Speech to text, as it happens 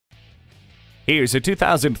Here's a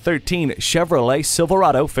 2013 Chevrolet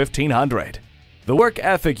Silverado 1500. The work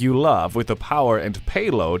ethic you love with the power and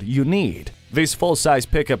payload you need. This full-size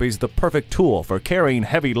pickup is the perfect tool for carrying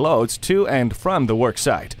heavy loads to and from the work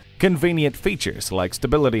site. Convenient features like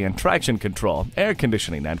stability and traction control, air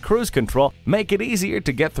conditioning, and cruise control make it easier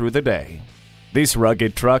to get through the day. This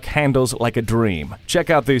rugged truck handles like a dream. Check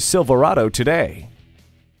out this Silverado today.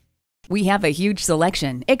 We have a huge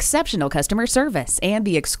selection, exceptional customer service, and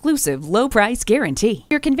the exclusive low price guarantee.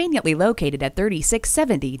 You're conveniently located at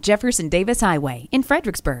 3670 Jefferson Davis Highway in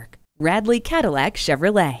Fredericksburg. Radley Cadillac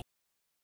Chevrolet.